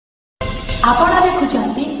आपण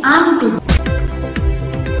देखुचंती आम टीवी।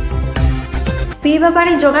 पीवा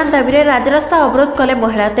पानी जोगान दाबी में राजरास्ता अवरोध कले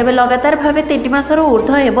महिला तेबे लगातार भाव 3 मासर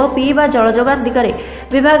ऊर्ध्व एवं पीवा जल जोगान दिगरे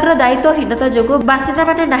विभाग दायित्वहीनता जो बासिंदा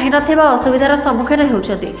मैंने नाही नथिबा असुविधार सम्मुखीन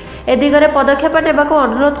होउछथि। ए दिगरे पदक्षेप नेबाको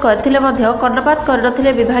अनुरोध करथिले मध्य कर्णपात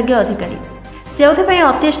करनथिले विभागीय अधिकारी जेउथिपाई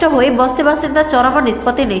अतिष्ट होई बस्ती बासिंदा चरम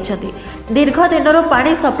निष्पत्ति नैछथि। दीर्घ दिनरू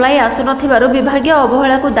पानी सप्लाई आसुनथिबारु विभागीय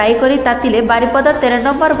अवहेला को दायी करी तातिले बारिपदा 13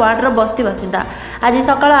 नंबर वार्डर बस्ती बासिंदा। आज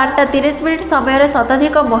सकाळ 8:30 समय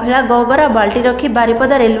शताधिक महिला गगरा बाल्टी रखी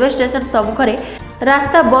बारिपदा रेलवे स्टेशन सम्मुखरे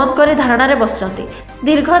रास्ता बंद कर धारणार बसचंती।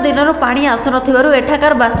 दीर्घ दिनरू पानी आसुनथिबारु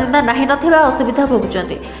एठाकार बासिंदा नाही नथिबा असुविधा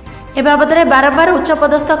भोगुचंती। ए बाबद बारंबार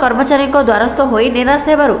उच्चपदस्थ कर्मचारी द्वारस्थ होई निराश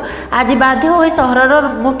हेबारु आज बाध्य होई सहरर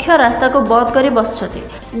मुख्य रास्ता को बंद कर बसचंती।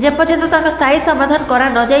 जेपर्यंत तांका स्थायी समाधान करा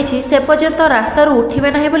न जाइछि से पर्यंत रास्ता उठिबे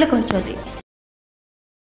नाही बोली कहिसंती।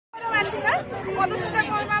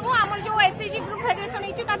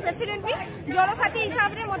 प्रेसिडेंट भी जलसाथी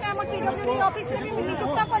हिसाब से मत पीडब्ल्यूडी ऑफिस में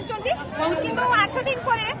नियुक्त कर 8 दिन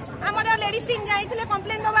पर लेडीज टीम जाइए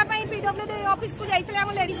कंप्लेन दवाई पीडब्ल्यूडी ऑफिस को जाइए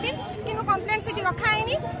लेडीज टीम कि कंप्लेन से रखा है।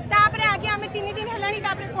 आज आम 3 दिन है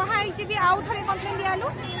कहुई भी आउ थे कंप्लेन दिलु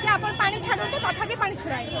कि आप पानी छाड़ू तथा पानी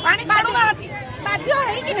छुड़ा बाध्य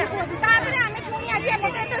होना आम पुणी आज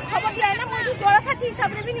मत खबर दिया मुझे जलसाथी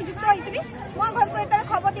हिसाब से भी नियुक्त होती मो घर को ये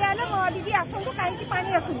खबर दिया मो दीदी आसतु कहीं पानी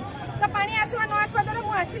आसुनी तो पानी आसवा न आसवा द्वारा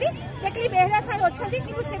मुझे देखली बेहरा साहेब अच्छा कि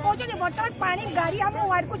से कहते बर्तमान पानी गाड़ी आम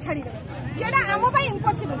वार्ड को छाड़ी जोटा आम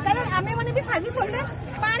इम्पसिबल कारण आम मैंने भी सर्विस होल्डर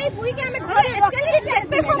पानी बुई के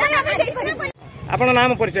आपन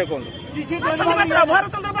नाम परिचय कोन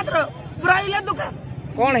भरचंद्र पात्र ब्राइल दुकान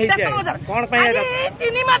कौन है कौन पाए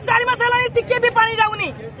 3 मास 4 मास हला टिके भी पानी जाउनी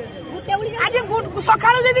आज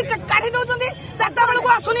सकाळ जदी काढी दउचंदी 4टा बेल को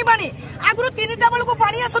आसुनी पानी आगुरु 3टा बेल को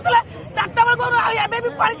पानी आसुतला 4टा बेल को एबे भी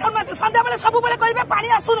पानी छाउना संध्या बेले सब बेले कहबे पानी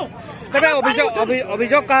आसुनु तबे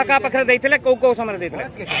अभियोग का पाखरे दैथिले को समय दैथिले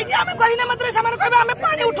ए जे हम करिना मात्र समय कहबे हम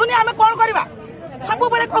पानी उठुनी हम कोन करबा सब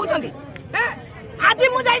बेले कहउचंदी आज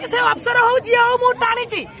मु जाई से अफसर हो जी हो मु टाणी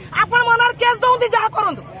छी आपण मनर केस दउंदी जा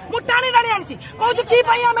करंतु मु टाणी टाणी आनछि कहू की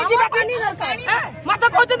भाई हम जीवा पानी दरकार मत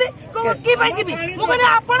कहउछदी की भाई जीबी मु कहनी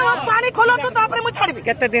आपण पानी खोलंतु तापर मु छाड़बी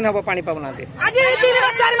केते दिन हो पानी पाउनांती आज 3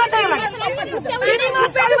 मास 4 मास होला 3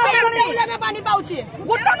 मास 4 मास होला में पानी पाउछि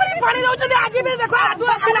गोटा पर पानी दउछदी आज भी देखो आदु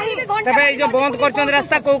आसिलाही तबे ए जो बंद करछन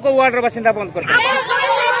रास्ता को वार्ड रो बासिंदा बंद करछन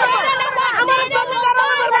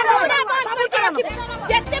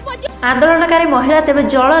आंदोलनकारी महिला तेबे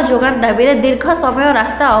जल जोगान दाबी में दीर्घ समय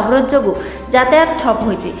रास्ता अवरोध जो यातायात ठप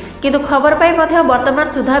होइछि किंतु खबर पाई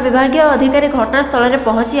वर्तमान सुधा विभागीय अधिकारी घटनास्थल में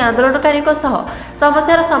पहुंची आंदोलनकारी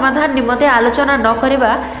समस्यार समाधान निमंते आलोचना न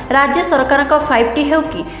करिबा राज्य सरकार 5T हेउ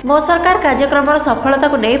कि मो सरकार कार्यक्रम सफलता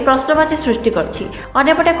को नहीं प्रश्नवाची सृष्टि करछि।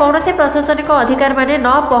 अन्यपटे कौनसी प्रशासनिक अधिकारी माने न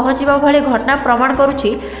पहुंचीबा भली घटना प्रमाण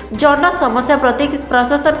करुछि जन समस्या प्रति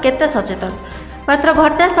प्रशासन केते सचेतन। मात्र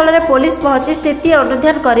घटनास्थल में पुलिस पहुंची स्थिति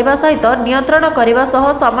अनुध्यान करने सहित नियंत्रण करने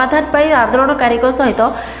समाधान पर आंदोलनकारी सहित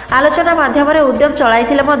आलोचना माध्यम उद्यम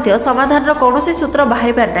चलाई समाधान कौन सूत्र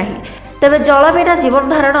बाहर पार तेबे जल बिना जीवन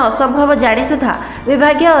धारण असंभव जानी सुधा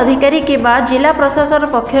विभागीय अधिकारी किंबा जिला प्रशासन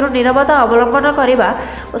पक्षर नीरवता अवलंबन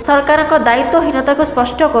करने सरकार दायित्वहीनता को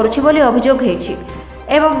स्पष्ट करुछि बोली अभियोग होइछि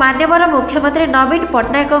एवं माननीय मुख्यमंत्री नवीन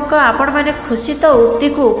पट्टनायक आपण मैंने खुशी तो उक्ति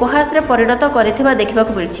को उपहास में परिणत करथिबा देखा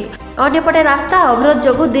मिली। अन्यपटे रास्ता अवरोध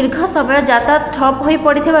जो दीर्घ समय यातायात ठप हो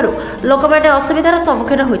पड़े लोक मैंने असुविधार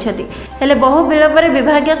सम्मुखीन होती हेले बहु विलंब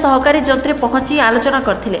विभागीय सहकारी जंत्री पहुंची आलोचना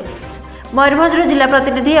करथिले। मयूरभंज जिला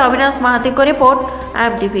प्रतिनिधि अविनाश महाती को रिपोर्ट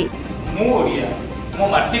आम टीवी।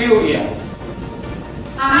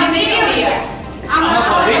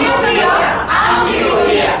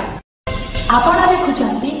 आपण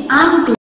देखुचंती